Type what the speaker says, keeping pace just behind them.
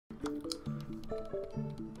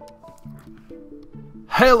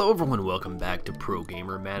Hello everyone, welcome back to Pro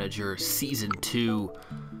Gamer Manager Season 2.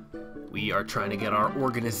 We are trying to get our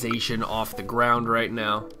organization off the ground right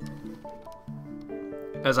now.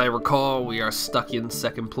 As I recall, we are stuck in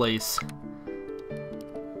second place.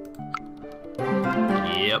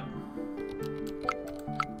 Yep.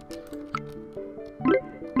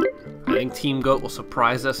 I think Team Goat will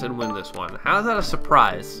surprise us and win this one. How is that a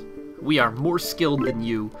surprise? We are more skilled than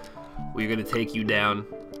you. We're going to take you down.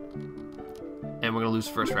 And we're going to lose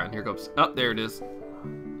first round. Here comes. Oh, there it is.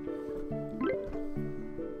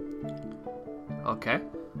 Okay.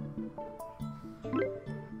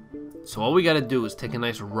 So all we got to do is take a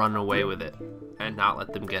nice run away with it. And not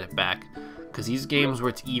let them get it back. Because these games where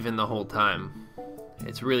it's even the whole time,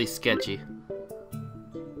 it's really sketchy.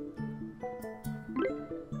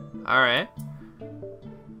 Alright.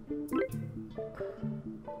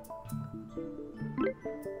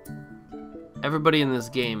 Everybody in this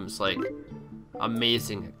game is like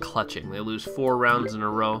amazing at clutching. They lose 4 rounds in a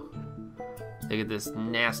row. They get this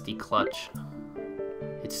nasty clutch.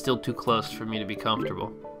 It's still too close for me to be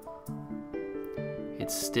comfortable.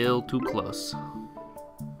 It's still too close.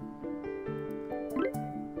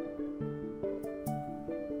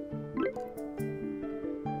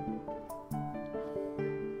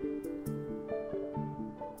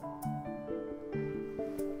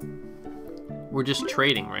 We're just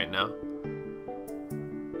trading right now.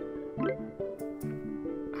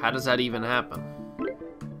 How does that even happen?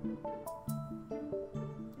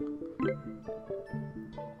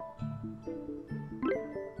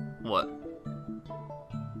 What?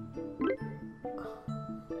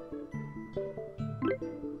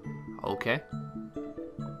 Okay.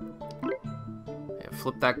 Yeah,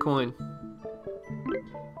 flip that coin.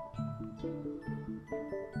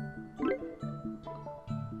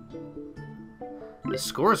 The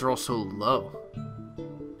scores are all so low.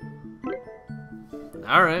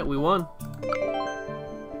 Alright, we won.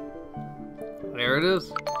 There it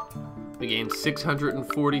is. We gained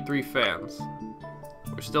 643 fans.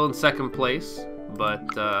 We're still in second place, but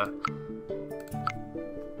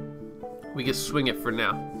we can swing it for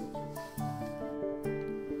now.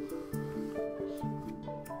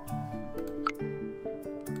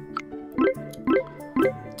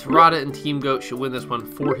 Tarada and Team Goat should win this one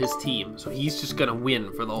for his team, so he's just gonna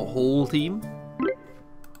win for the whole team.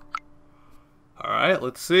 Alright,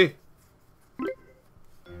 let's see.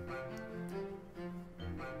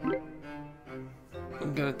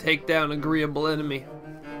 I'm gonna take down agreeable enemy.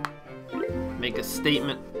 Make a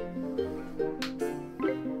statement.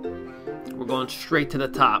 We're going straight to the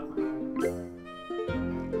top.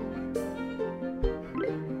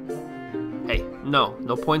 Hey,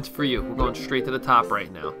 no points for you. We're going straight to the top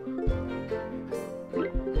right now.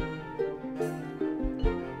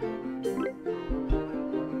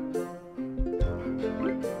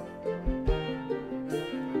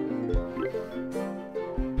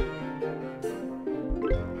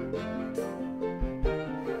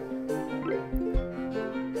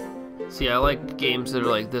 See, I like games that are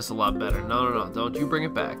like this a lot better. No, don't you bring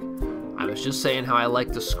it back. I was just saying how I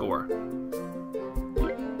like to score.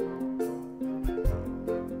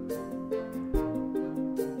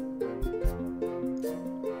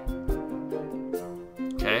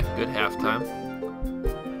 Okay, good halftime.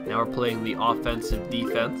 Now we're playing the offensive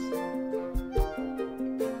defense.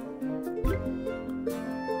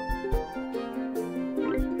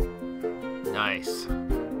 Nice.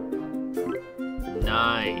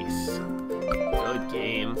 Nice. Good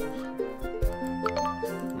game.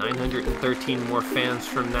 913 more fans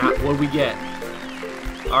from that. What do we get?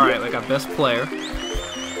 Alright, we got best player.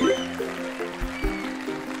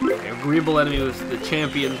 Okay, agreeable enemy was the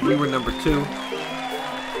champions. We were number 2.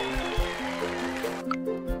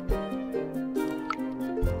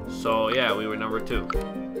 So, yeah, we were number 2.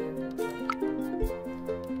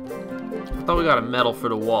 I thought we got a medal for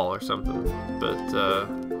the wall or something, but,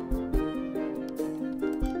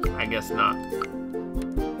 I guess not.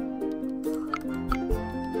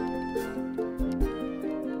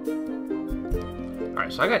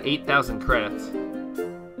 Alright, so I got 8,000 credits.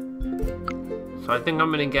 So I think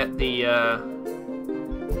I'm gonna get the,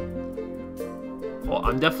 well,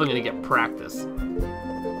 I'm definitely gonna get practice.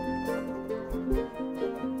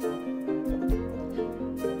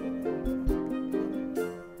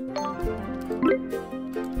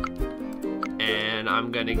 And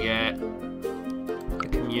I'm gonna get a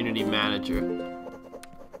community manager.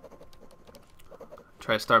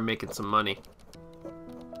 Try to start making some money.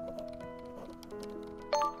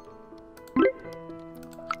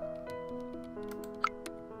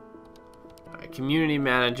 Alright, community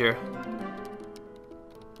manager.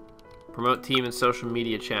 Promote team and social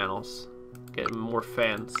media channels. Get more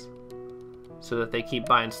fans so that they keep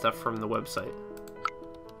buying stuff from the website.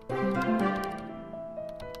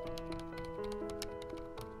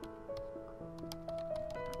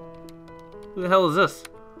 Who the hell is this?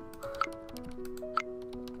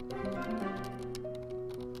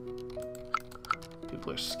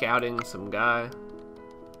 People are scouting some guy.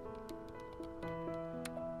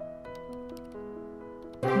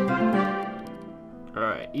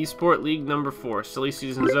 Alright, Esport League number 4. Silly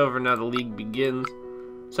season's over, now the league begins.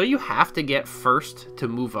 So you have to get first to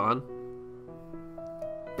move on?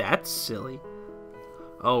 That's silly.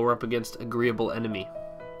 Oh, we're up against Agreeable Enemy,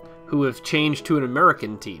 who have changed to an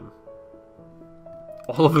American team.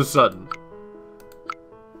 All of a sudden.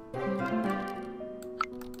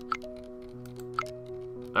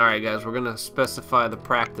 Alright guys, we're gonna specify the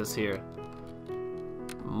practice here.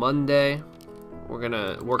 Monday, we're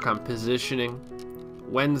gonna work on positioning.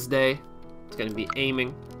 Wednesday, it's gonna be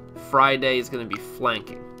aiming. Friday is gonna be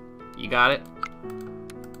flanking. You got it?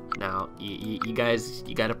 Now, you guys,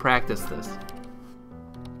 you gotta practice this.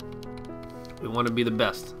 We want to be the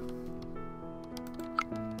best.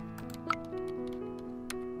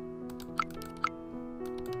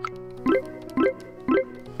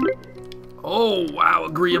 Oh, wow,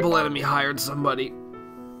 Agreeable Enemy hired somebody.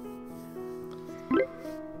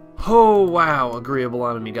 Oh, wow, Agreeable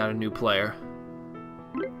Enemy got a new player.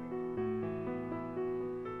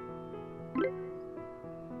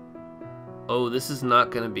 Oh, this is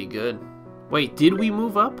not gonna be good. Wait, did we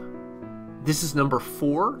move up? This is number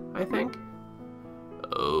 4, I think?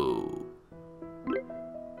 Oh.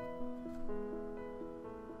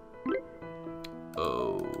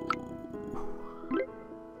 Oh.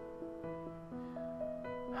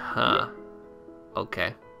 Huh.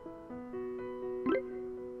 Okay.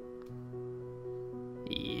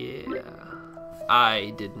 Yeah.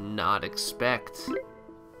 I did not expect.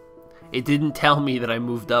 It didn't tell me that I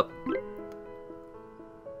moved up.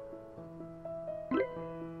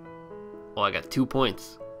 Well, I got 2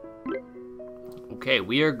 points. Okay,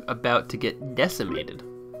 we are about to get decimated.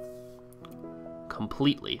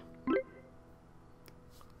 Completely.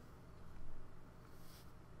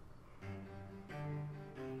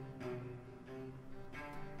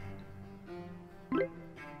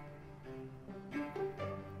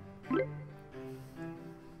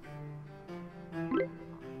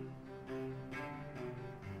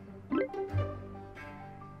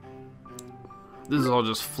 This is all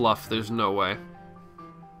just fluff, there's no way.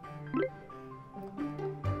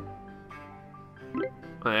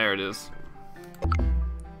 There it is.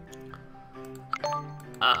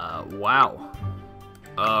 Wow.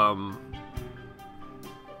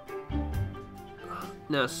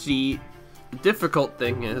 Now see, the difficult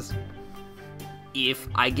thing is, if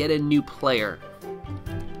I get a new player,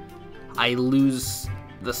 I lose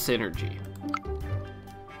the synergy.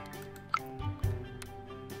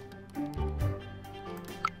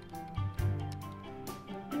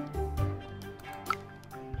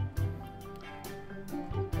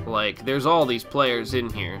 Like, there's all these players in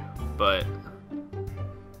here, but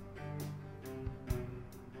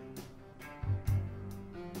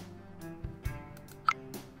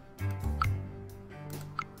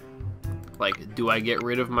like, do I get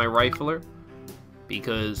rid of my rifler?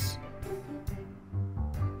 Because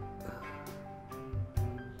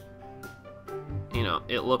you know,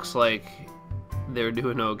 it looks like they're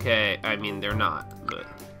doing okay. I mean, they're not, but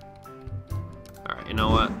alright, you know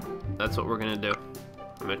what? That's what we're gonna do.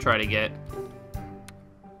 I'm gonna try to get...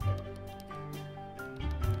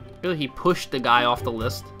 Really, he pushed the guy off the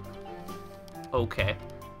list? Okay.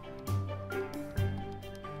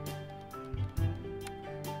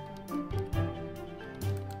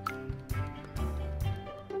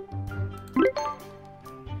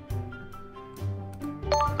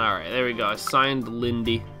 Alright, there we go. I signed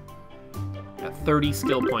Lindy. Got 30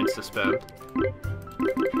 skill points to spend.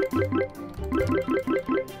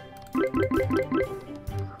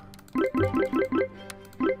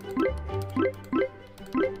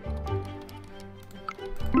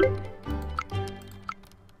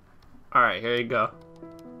 Alright, here you go.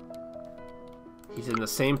 He's in the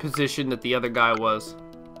same position that the other guy was.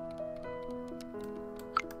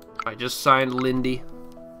 I just signed Lindy.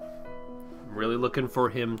 I'm really looking for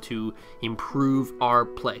him to improve our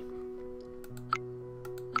play.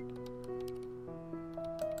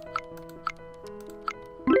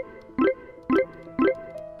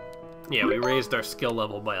 Yeah, we raised our skill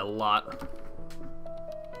level by a lot.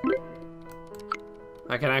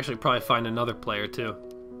 I can actually probably find another player too.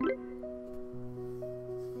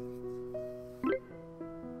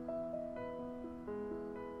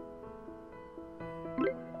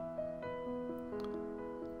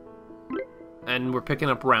 And we're picking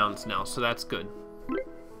up rounds now, so that's good.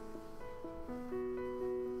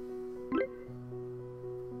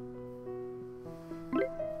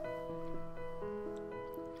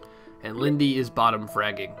 And Lindy is bottom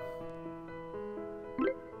fragging.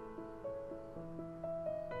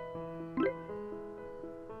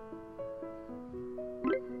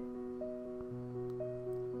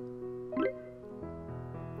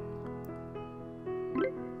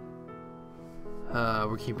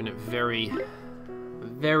 We're keeping it very,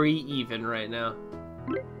 very even right now.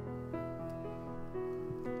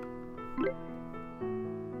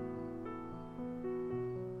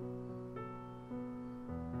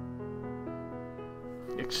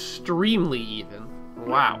 Extremely even.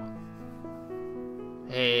 Wow.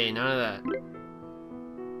 Hey, none of that.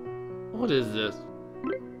 What is this?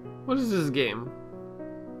 What is this game?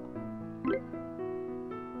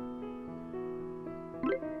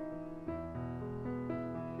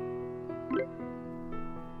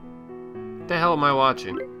 What the hell am I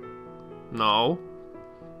watching? No.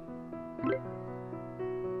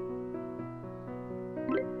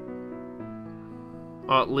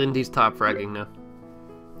 Oh, Lindy's top fragging now.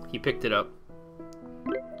 He picked it up.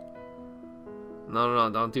 No,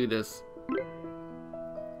 don't do this.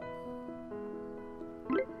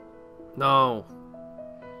 No.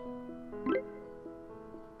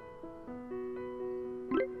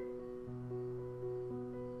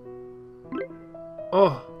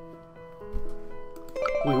 Oh.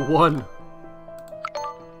 We won.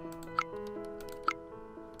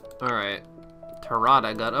 Alright.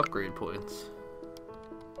 Tarada got upgrade points.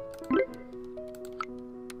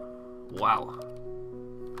 Wow.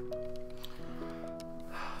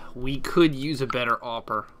 We could use a better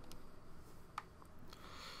opper.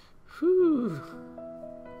 Whew.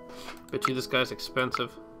 Bet you this guy's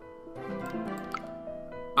expensive.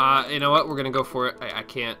 You know what? We're gonna go for it. I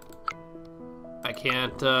can't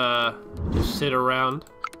just sit around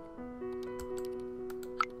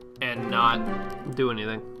and not do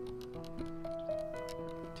anything.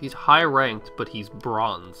 He's high ranked, but he's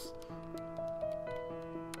bronze.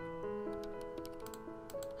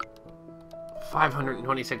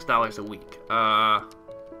 $526 a week.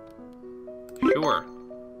 Sure.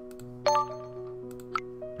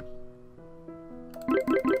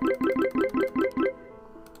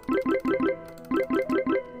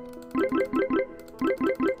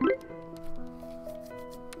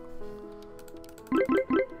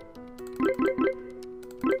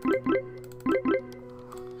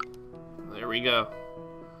 There we go.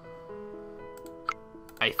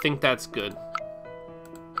 I think that's good.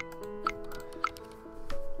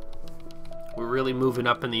 We're really moving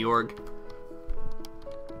up in the org.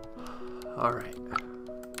 Alright.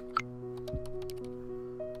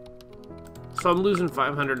 So I'm losing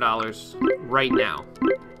 $500 right now.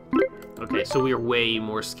 Okay, so we are way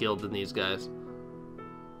more skilled than these guys.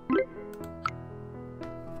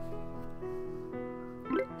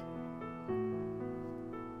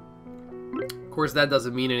 Of course, that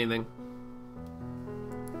doesn't mean anything.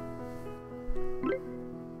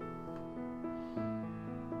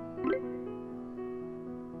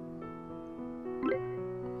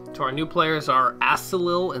 So our new players are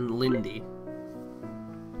Asalil and Lindy.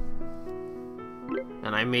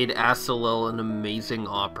 And I made Asalil an amazing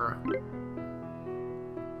opera.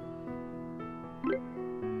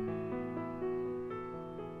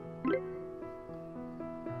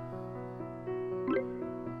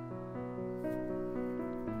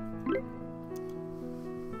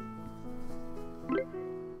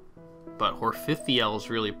 But Horfithiel is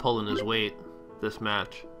really pulling his weight this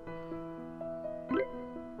match.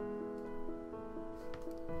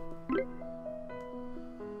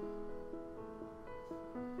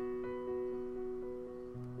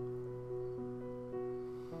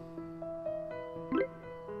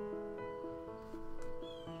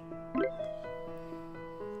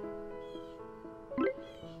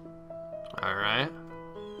 Alright.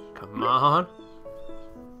 Come on.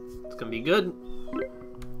 It's gonna be good.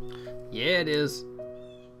 Yeah, it is.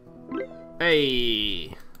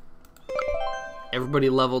 Hey. Everybody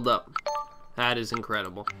leveled up. That is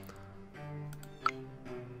incredible.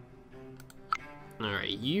 Alright,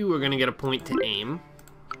 you are gonna get a point to aim.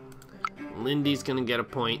 Lindy's gonna get a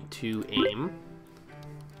point to aim.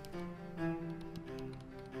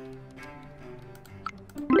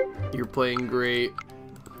 You're playing great.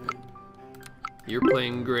 You're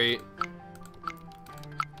playing great.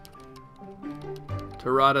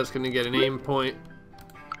 Tarada's gonna get an aim point.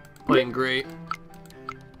 Playing great.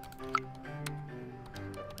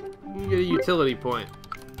 You get a utility point.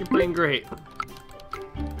 You're playing great.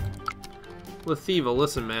 Lethiva,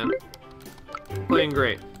 listen, man. You're playing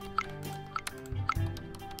great.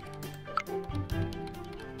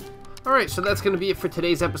 Alright, so that's going to be it for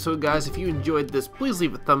today's episode, guys. If you enjoyed this, please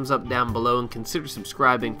leave a thumbs up down below and consider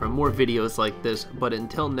subscribing for more videos like this. But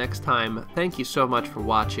until next time, thank you so much for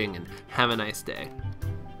watching and have a nice day.